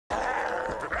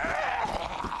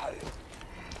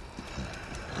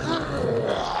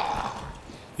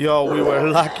Yo, we were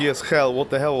lucky as hell. What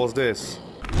the hell was this?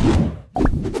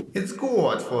 It's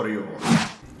good for you.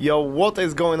 Yo, what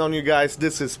is going on, you guys?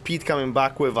 This is Pete coming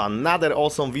back with another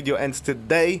awesome video, and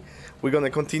today we're gonna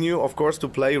continue, of course, to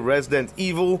play Resident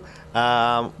Evil.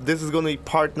 This is gonna be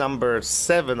part number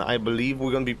 7, I believe.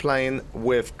 We're gonna be playing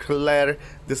with Claire.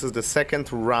 This is the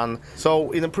second run. So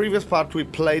in the previous part we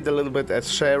played a little bit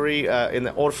as Sherry in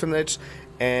the orphanage,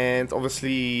 and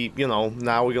obviously, you know,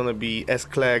 now we're gonna be as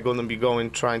Claire, gonna be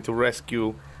trying to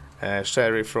rescue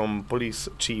Sherry from Police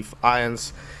Chief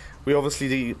Irons. We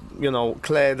obviously, you know,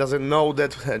 Claire doesn't know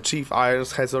that Chief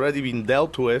Irons has already been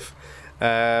dealt with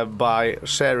by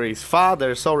Sherry's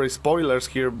father. Sorry, spoilers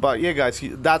here, but yeah, guys,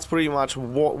 that's pretty much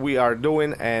what we are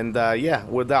doing. And yeah,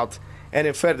 without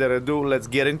any further ado, let's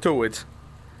get into it.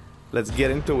 Let's get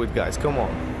into it, guys. Come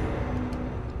on.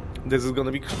 This is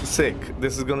gonna be sick.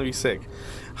 This is gonna be sick.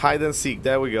 Hide and seek.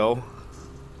 There we go.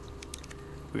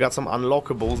 We got some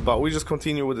unlockables, but we just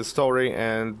continue with the story,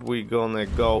 and we're gonna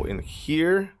go in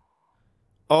here.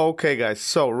 Okay, guys,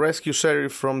 so rescue Sherry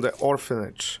from the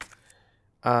orphanage.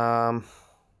 So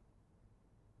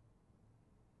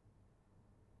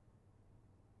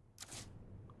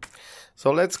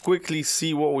let's quickly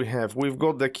see what we have. We've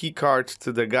got the key card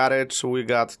to the garage, so we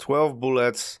got 12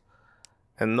 bullets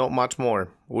and not much more.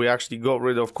 We actually got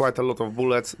rid of quite a lot of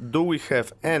bullets. Do we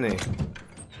have any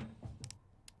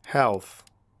health?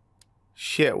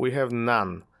 Shit, we have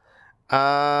none.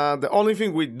 The only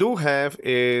thing we do have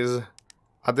is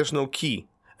additional key.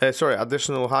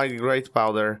 Additional high-grade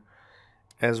powder,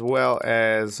 as well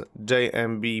as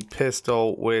JMB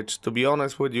pistol, which, to be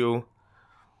honest with you,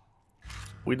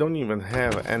 we don't even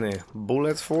have any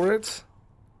bullets for it.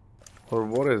 Or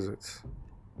what is it?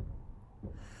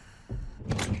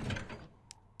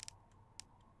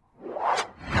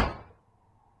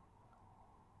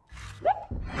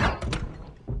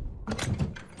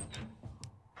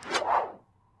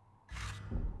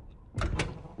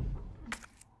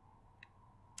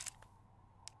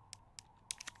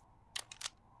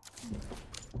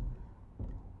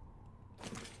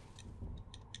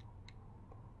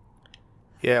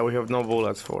 Yeah, we have no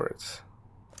bullets for it.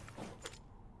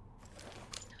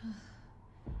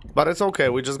 But it's okay,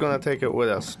 we're just gonna take it with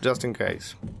us, just in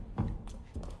case.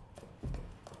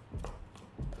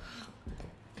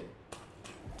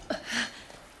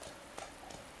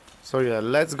 So yeah,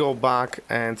 let's go back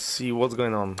and see what's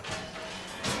going on.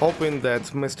 Hoping that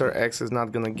Mr. X is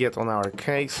not gonna get on our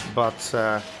case, but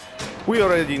we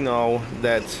already know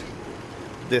that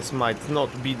this might not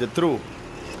be the truth.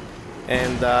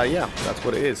 And yeah, that's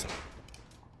what it is.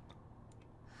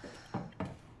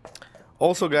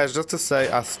 Also, guys, just to say,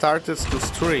 I started to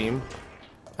stream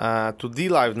to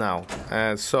D-Live now.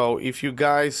 So if you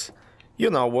guys,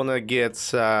 you know, want to get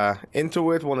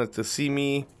into it, wanted to see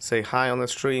me, say hi on the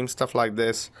stream, stuff like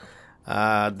this,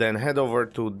 then head over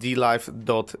to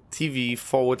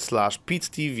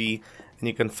dlive.tv/PeteTV, and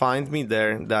you can find me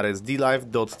there. That is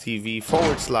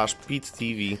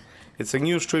dlive.tv/PeteTV. It's a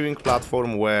new streaming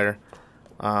platform where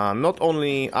not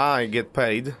only I get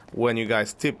paid when you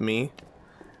guys tip me,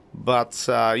 but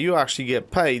you actually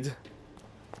get paid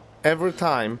every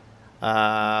time,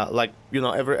 like, you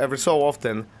know, every so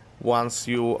often, once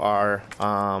you are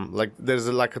like, there's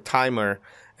like a timer,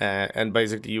 and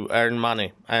basically you earn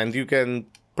money, and you can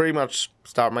pretty much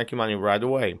start making money right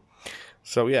away.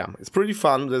 So yeah, it's pretty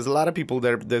fun. There's a lot of people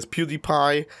there. There's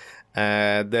PewDiePie.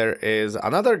 There is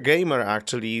another gamer,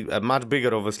 actually, a much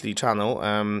bigger, obviously, channel,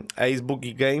 Ace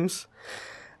Boogie Games.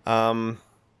 Who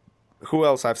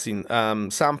else I've seen?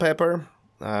 Sam Pepper,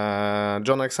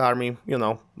 John X Army, you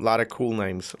know, a lot of cool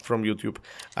names from YouTube.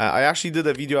 I actually did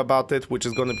a video about it, which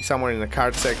is going to be somewhere in the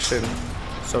card section.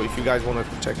 So if you guys wanted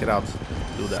to check it out,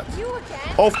 do that.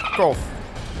 Oh, f*** off!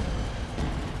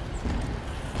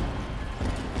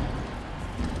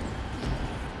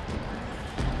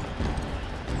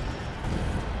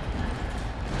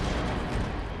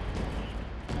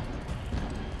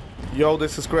 Yo,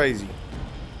 this is crazy.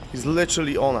 He's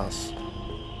literally on us.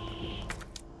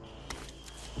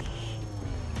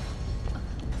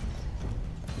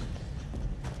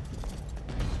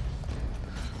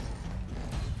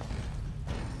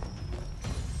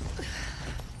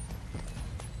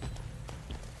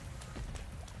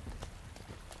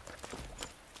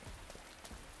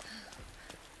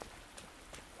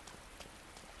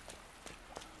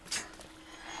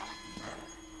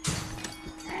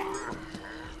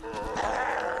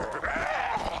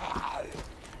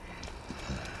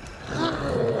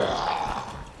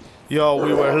 Yo,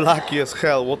 we were lucky as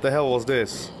hell. What the hell was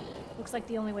this? Looks like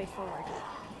the only way forward.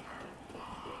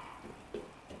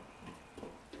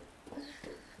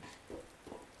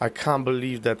 I can't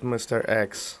believe that Mr.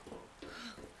 X.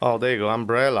 Oh, there you go,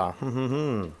 umbrella.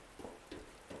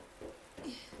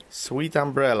 Sweet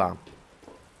umbrella.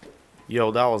 Yo,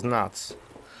 that was nuts.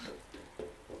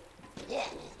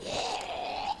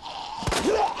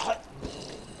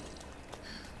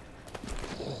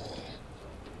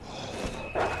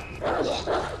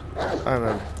 And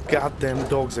then goddamn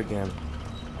dogs again.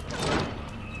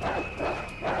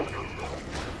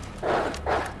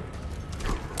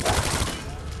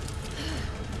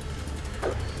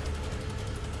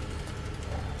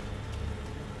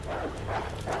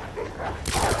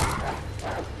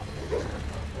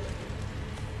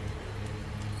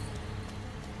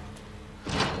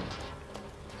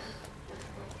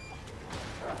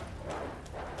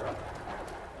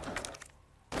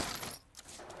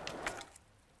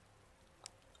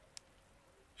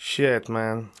 Shit,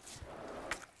 man.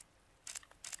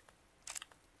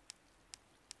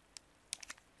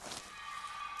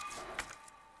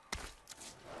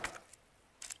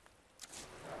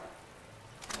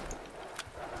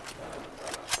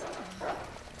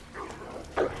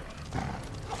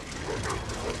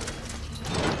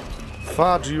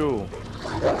 Fudge you.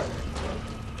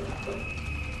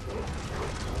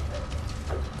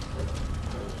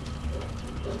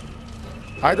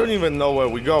 I don't even know where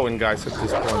we're going, guys, at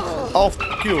this point. Oh,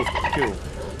 f*** you, f*** you.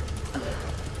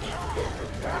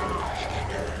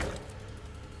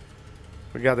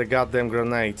 We got a goddamn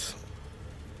grenade.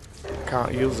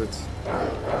 Can't use it.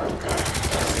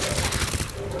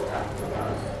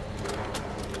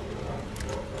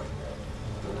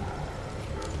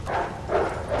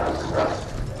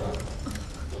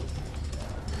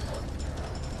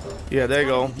 Yeah, there you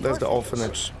go. There's the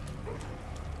orphanage.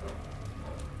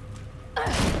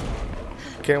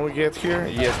 Can we get here?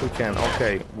 Yes, we can.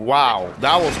 Okay. Wow,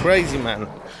 that was crazy, man.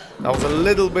 That was a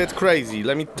little bit crazy.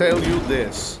 Let me tell you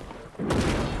this.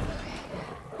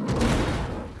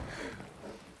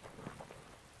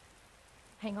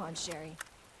 Hang on, Sherry.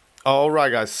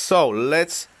 Alright, guys. So,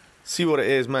 let's see what it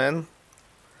is, man.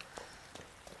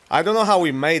 I don't know how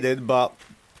we made it, but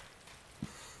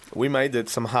we made it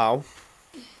somehow.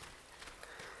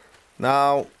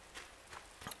 Now,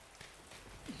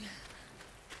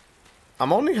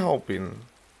 I'm only hoping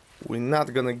we're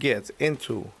not gonna get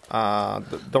into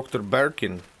Dr.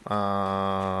 Birkin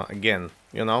again,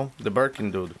 you know, the Birkin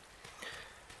dude.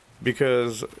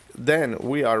 Because then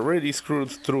we are really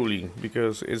screwed truly,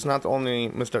 because it's not only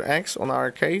Mr. X on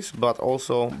our case, but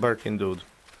also Birkin dude.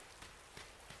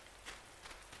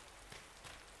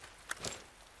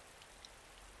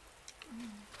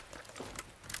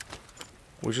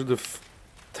 We should have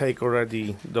take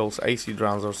already those AC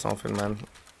drums or something, man.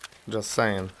 Just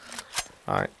saying.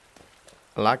 Alright.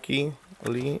 Luckily,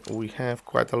 we have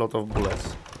quite a lot of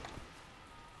bullets.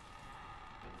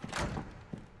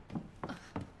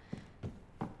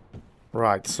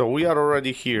 Right, so we are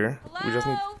already here.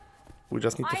 Hello? We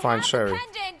just need to find Sherry.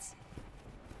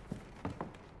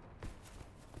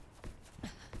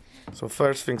 So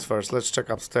first things first, let's check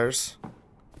upstairs.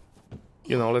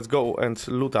 You know, let's go and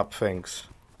loot up things.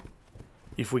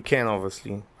 If we can,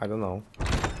 obviously. I don't know.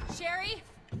 Sherry?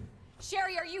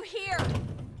 Sherry, are you here?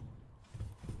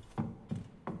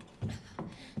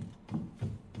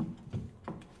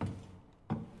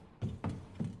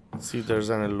 See if there's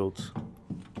any loot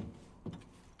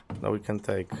that we can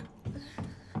take.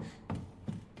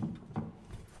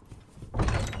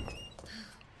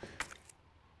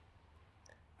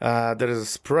 There is a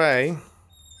spray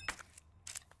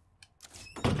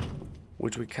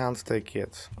which we can't take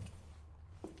yet.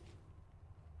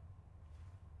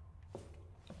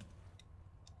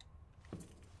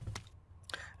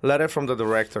 Letter from the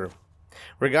director.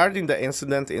 Regarding the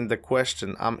incident in the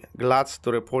question, I'm glad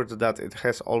to report that it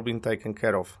has all been taken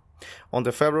care of. On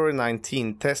the February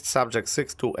 19, test subject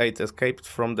 628 escaped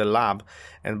from the lab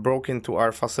and broke into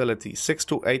our facility.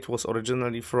 628 was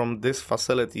originally from this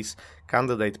facility's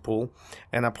candidate pool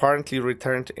and apparently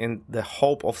returned in the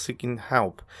hope of seeking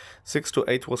help.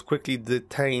 628 was quickly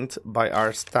detained by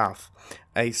our staff.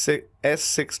 As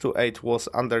 628 was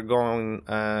undergoing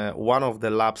one of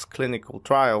the lab's clinical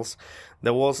trials,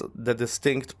 there was the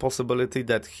distinct possibility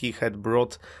that he had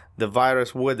brought the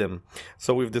virus with him.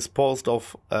 So we've disposed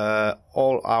of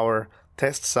all our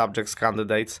test subjects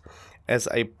candidates as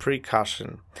a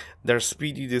precaution. Their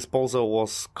speedy disposal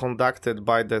was conducted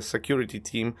by the security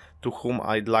team, to whom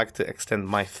I'd like to extend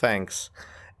my thanks.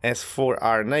 As for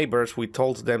our neighbors, we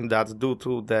told them that due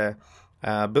to the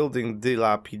building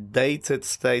dilapidated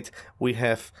state, we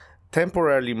have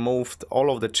temporarily moved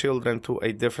all of the children to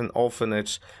a different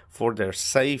orphanage for their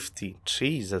safety.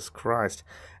 Jesus Christ.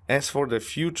 As for the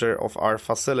future of our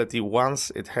facility, once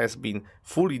it has been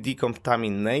fully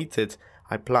decontaminated,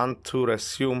 I plan to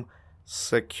resume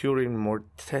securing more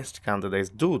test candidates.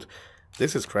 Dude,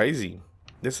 this is crazy.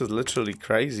 This is literally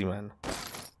crazy, man.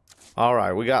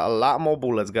 Alright, we got a lot more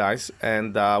bullets, guys,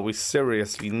 and we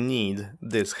seriously need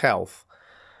this health.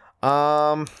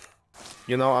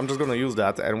 You know, I'm just gonna use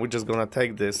that, and we're just gonna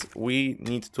take this. We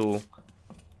need to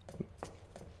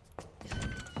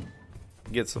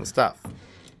get some stuff.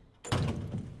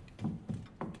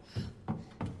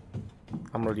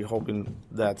 I'm really hoping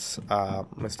that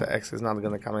Mr. X is not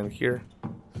gonna come in here.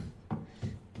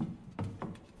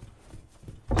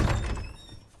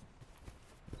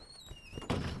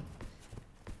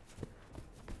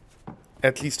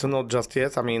 At least not just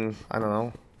yet. I mean, I don't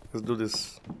know. Let's do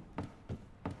this.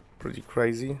 Pretty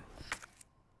crazy.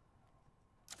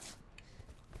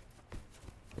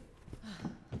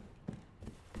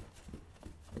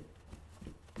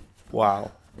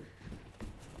 Wow.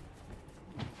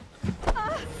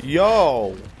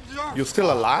 Yo! You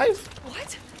still alive?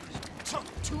 What?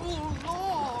 Took too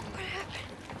long. What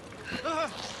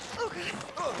happened? Okay.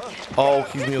 Oh,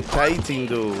 he's mutating,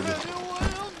 dude.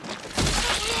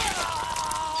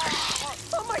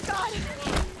 Oh my god!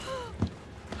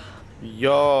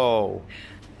 Yo.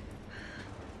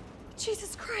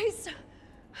 Jesus Christ!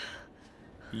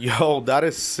 Yo, that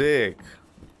is sick.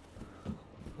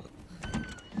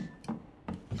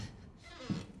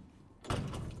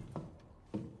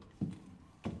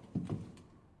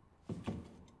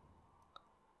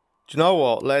 Do you know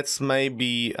what? Let's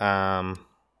maybe I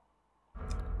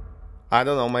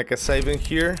don't know, make a save in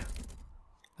here.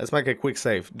 Let's make a quick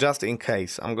save, just in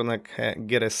case. I'm gonna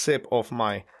get a sip of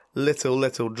my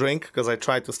little drink, because I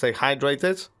try to stay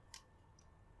hydrated.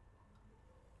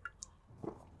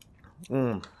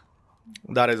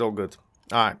 That is all good.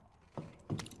 Alright.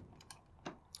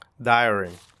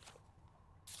 Diary.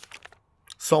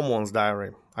 Someone's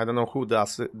diary. I don't know who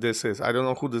this is. I don't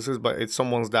know who this is, but it's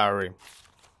someone's diary.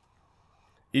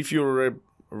 If you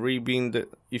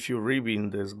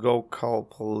rebind this, go call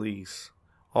police.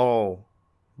 Oh,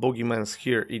 boogeyman's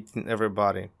here, eating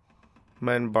everybody.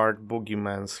 Man bark,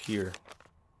 boogeyman's here.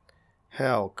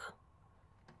 Help!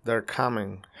 They're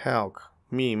coming. Help!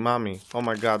 Me, mommy. Oh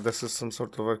my God, this is some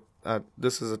sort of a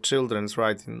this is a children's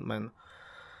writing, man.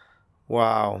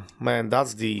 Wow, man,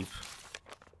 that's deep.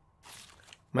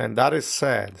 Man, that is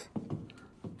sad.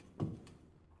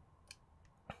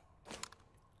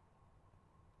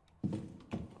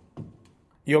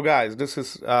 Yo guys, this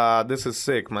is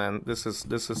sick, man. This is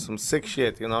some sick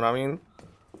shit, you know what I mean?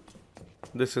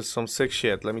 This is some sick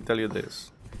shit, let me tell you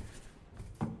this.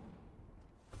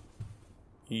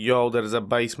 Yo, there's a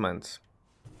basement.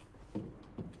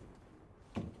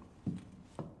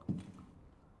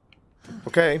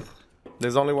 Okay,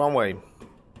 there's only one way.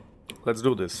 Let's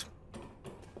do this.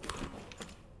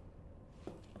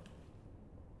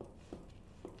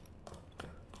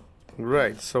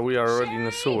 Great, so we are already in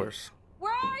the sewers.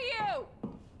 Where are you?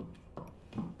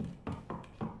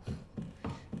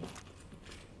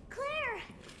 Claire!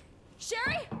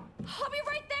 Sherry? I'll be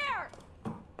right there!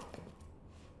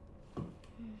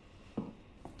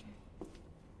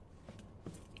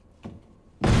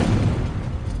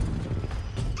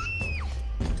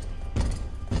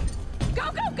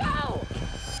 Go, go, go!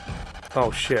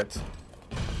 Oh shit.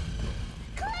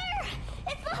 Claire!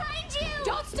 It's behind you!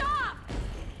 Don't stop!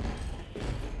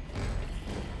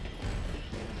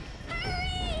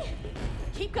 Hurry!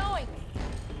 Keep going.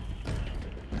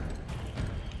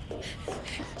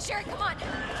 Sherry, come on.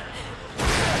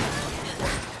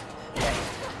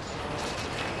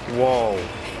 Whoa.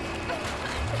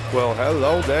 Well,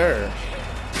 hello there.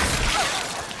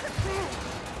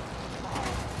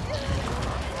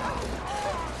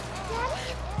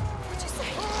 What'd you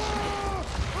say?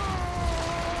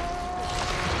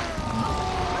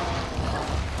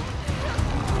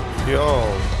 Yo.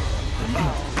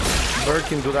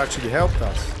 Birkin dude actually helped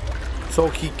us. So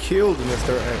he killed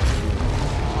Mr.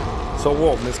 X. So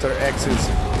what, Mr. X is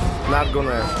not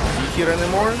gonna be here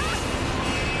anymore?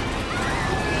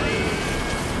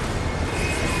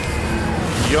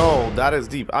 Yo, that is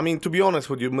deep. I mean, to be honest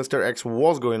with you, Mr. X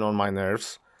was going on my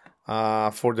nerves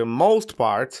for the most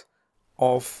part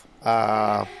of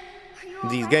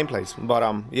these gameplays. But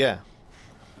yeah.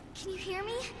 Can you hear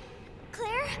me?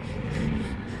 Claire?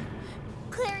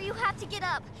 Claire, you have to get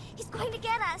up. He's going to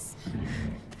get us.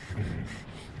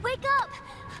 Wake up!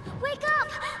 Wake up!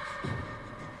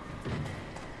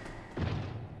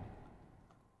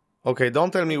 Okay,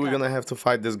 don't tell me we're gonna have to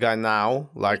fight this guy now,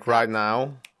 like right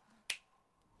now.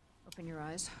 Open your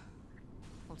eyes.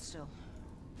 Hold still.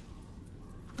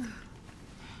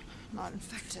 not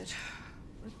infected.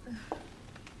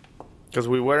 Because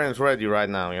we weren't ready right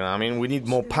now, you know what I mean? We need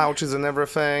more pouches and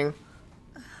everything.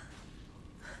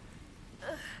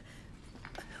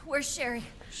 Where's Sherry?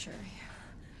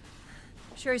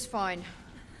 Sherry's fine.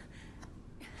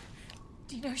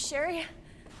 Do you know Sherry?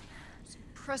 It's an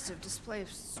impressive display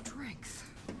of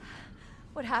strength.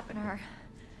 What happened to her?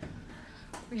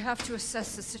 We have to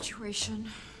assess the situation.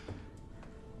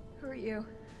 Who are you?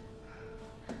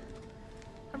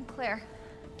 I'm Claire.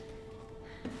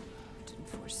 I didn't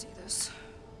foresee this.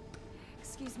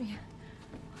 Excuse me.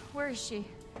 Where is she?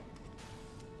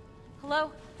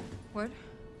 Hello? What?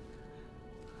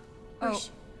 Where's Oh, she?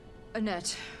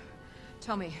 Annette.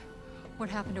 Tell me, what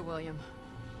happened to William?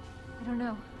 I don't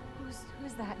know.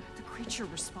 Who's that? The creature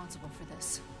responsible for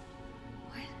this.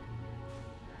 What?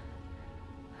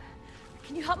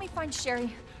 Can you help me find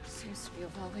Sherry? Seems to be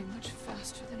evolving much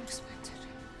faster than expected.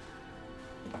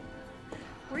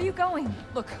 Where are you going?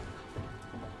 Look,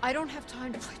 I don't have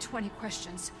time to play 20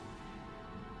 questions.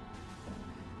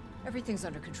 Everything's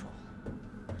under control.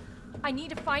 I need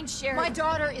to find Sherry. My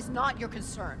daughter is not your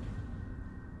concern.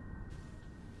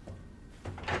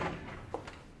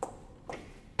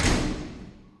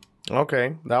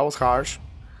 Okay, that was harsh.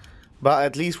 But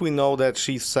at least we know that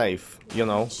she's safe, you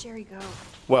know. Where'd Sherry go?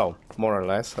 Well, more or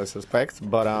less, I suspect.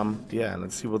 But, yeah,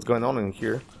 let's see what's going on in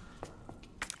here.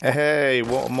 Hey,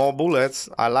 more bullets.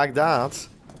 I like that.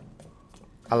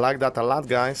 I like that a lot,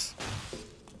 guys.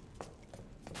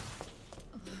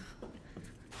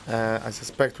 I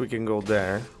suspect we can go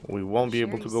there. We won't be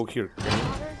able to go here.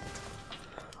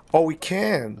 Oh, we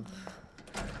can.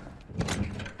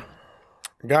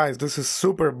 Guys, this is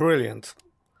super brilliant.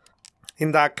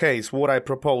 In that case, what I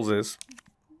propose is,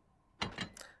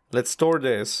 let's store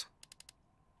this.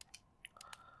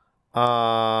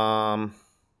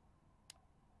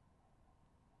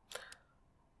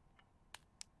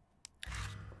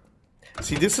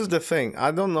 See, this is the thing.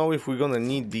 I don't know if we're gonna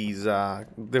need these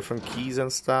different keys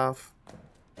and stuff.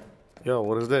 Yo,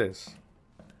 what is this?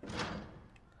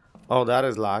 Oh, that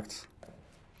is locked.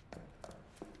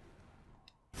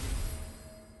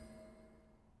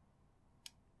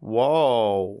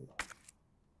 Whoa.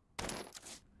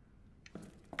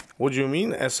 What do you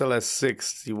mean SLS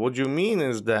 60? What do you mean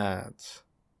is that?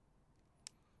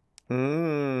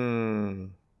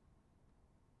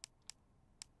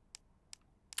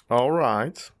 All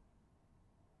right.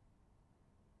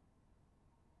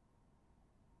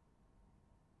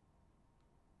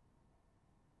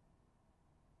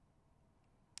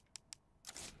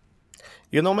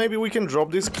 You know, maybe we can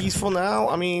drop these keys for now.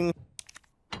 I mean,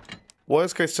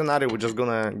 worst case scenario, we're just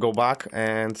gonna go back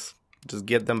and just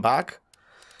get them back.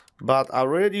 But I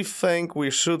really think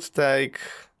we should take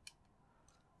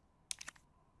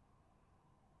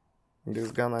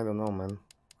this gun. I don't know, man.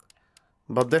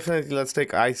 But definitely let's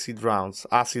take acid rounds,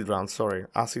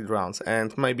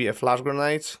 and maybe a flash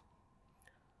grenade.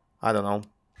 I don't know.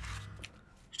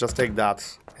 Just take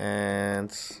that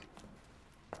and...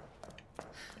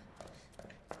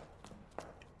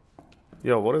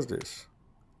 Yo, what is this?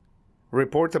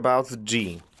 Report about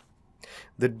G.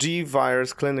 The G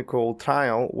virus clinical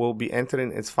trial will be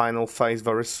entering its final phase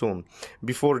very soon.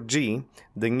 Before G,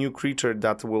 the new creature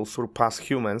that will surpass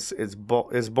humans, is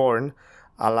born.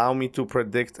 Allow me to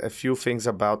predict a few things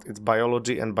about its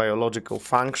biology and biological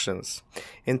functions.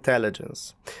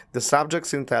 Intelligence. The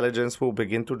subject's intelligence will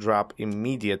begin to drop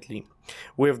immediately,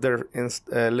 with their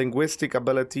linguistic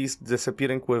abilities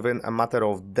disappearing within a matter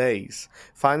of days.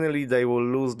 Finally, they will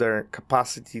lose their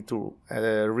capacity to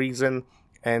reason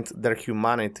and their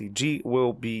humanity. G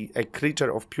will be a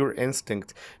creature of pure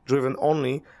instinct, driven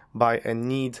only by a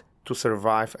need to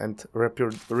survive and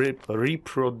reproduce.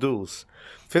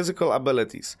 Physical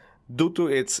abilities. Due to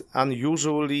its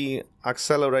unusually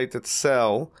accelerated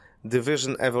cell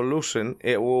division evolution,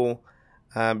 it will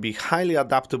be highly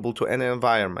adaptable to any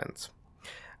environment.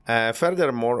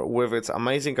 Furthermore, with its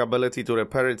amazing ability to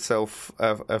repair itself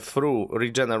through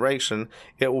regeneration,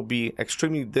 it will be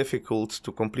extremely difficult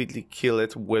to completely kill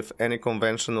it with any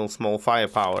conventional small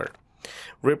firepower.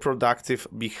 Reproductive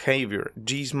behavior.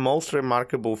 G's most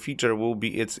remarkable feature will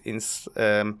be its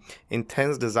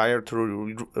intense desire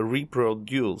to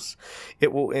reproduce.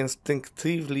 It will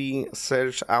instinctively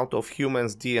search out of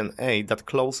humans' DNA that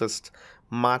closest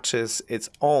matches its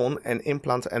own and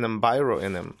implant an embryo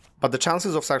in him. But the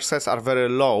chances of success are very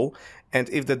low, and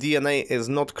if the DNA is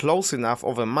not close enough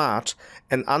of a match,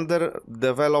 an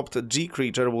underdeveloped G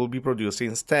creature will be produced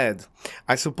instead.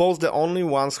 I suppose the only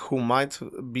ones who might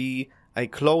be a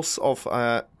close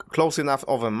enough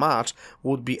of a match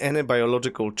would be any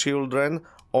biological children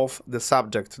of the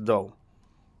subject, though.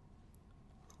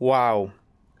 Wow.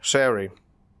 Sherry.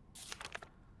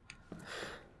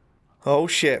 Oh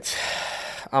shit.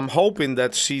 I'm hoping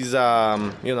that she's,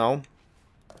 you know,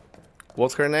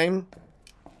 what's her name?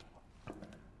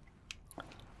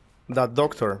 That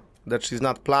doctor, that she's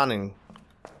not planning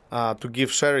to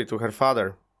give Sherry to her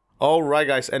father. Alright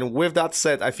guys, and with that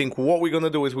said, I think what we're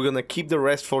gonna do is we're gonna keep the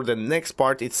rest for the next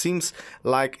part. It seems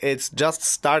like it's just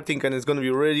starting and it's gonna be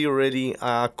really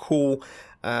cool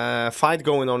fight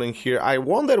going on in here. I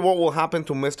wonder what will happen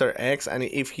to Mr. X and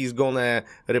if he's gonna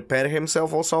repair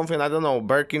himself or something. I don't know.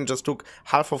 Birkin just took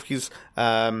half of his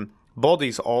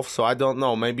bodies off, so I don't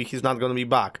know. Maybe he's not gonna be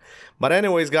back. But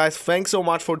anyways guys, thanks so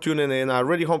much for tuning in. I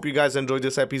really hope you guys enjoyed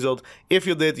this episode. If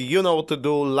you did, you know what to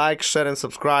do. Like, share and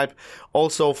subscribe.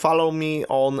 Also follow me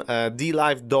on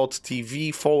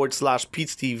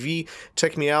dlive.tv/PeteTV.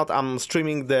 Check me out. I'm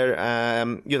streaming there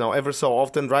you know, ever so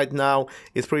often. Right now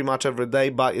it's pretty much every day,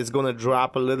 but it's gonna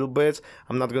drop a little bit.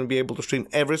 I'm not gonna be able to stream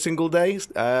every single day,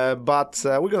 but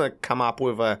we're gonna come up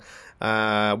with a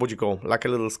what do you call, like a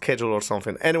little schedule or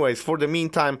something. Anyways, for the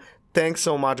meantime, thanks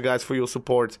so much guys for your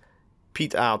support.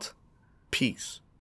 Pete out. Peace.